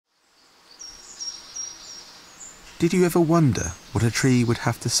Did you ever wonder what a tree would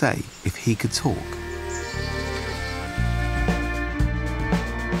have to say if he could talk?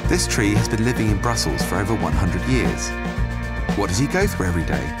 This tree has been living in Brussels for over 100 years. What does he go through every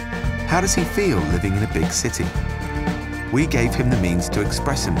day? How does he feel living in a big city? We gave him the means to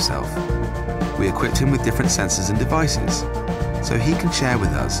express himself. We equipped him with different sensors and devices, so he can share with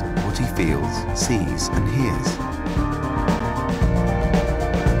us what he feels, sees and hears.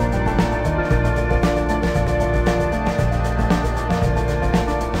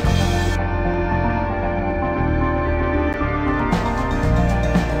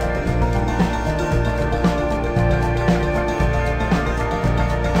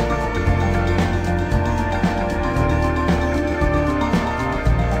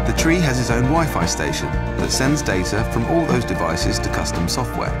 The tree has his own Wi-Fi station that sends data from all those devices to custom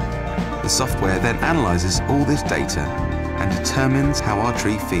software. The software then analyzes all this data and determines how our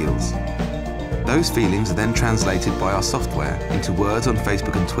tree feels. Those feelings are then translated by our software into words on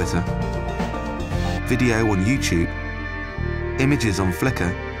Facebook and Twitter, video on YouTube, images on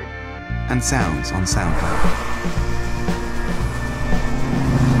Flickr, and sounds on SoundCloud.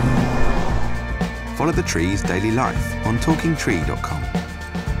 Follow the tree's daily life on talkingtree.com.